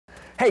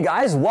Hey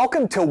guys,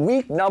 welcome to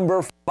week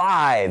number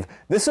 5.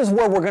 This is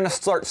where we're going to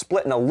start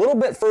splitting a little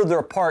bit further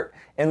apart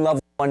in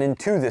level 1 and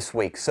 2 this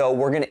week. So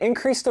we're going to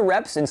increase the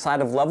reps inside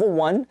of level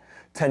 1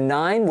 to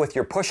 9 with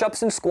your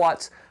push-ups and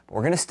squats.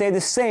 We're going to stay the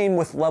same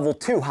with level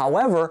 2.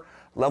 However,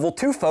 level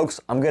 2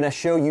 folks, I'm going to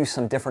show you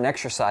some different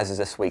exercises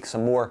this week,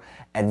 some more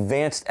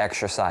advanced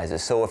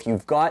exercises. So if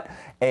you've got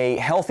a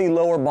healthy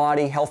lower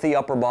body, healthy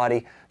upper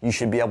body, you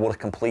should be able to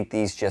complete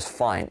these just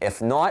fine.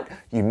 If not,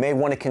 you may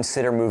want to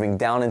consider moving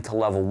down into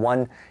level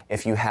 1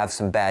 if you have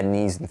some bad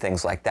knees and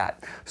things like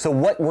that. So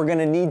what we're going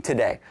to need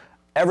today,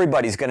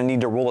 everybody's going to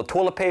need a roll of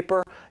toilet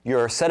paper,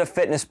 your set of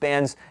fitness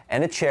bands,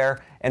 and a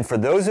chair. And for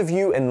those of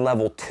you in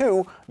level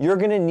 2, you're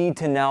going to need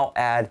to now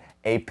add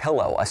a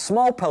pillow, a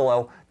small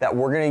pillow that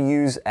we're going to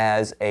use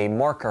as a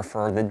marker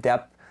for the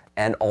depth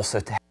and also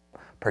to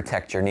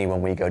protect your knee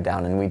when we go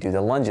down and we do the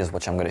lunges,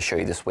 which I'm going to show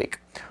you this week.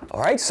 All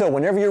right, so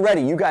whenever you're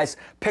ready, you guys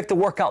pick the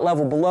workout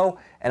level below,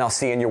 and I'll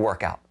see you in your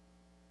workout.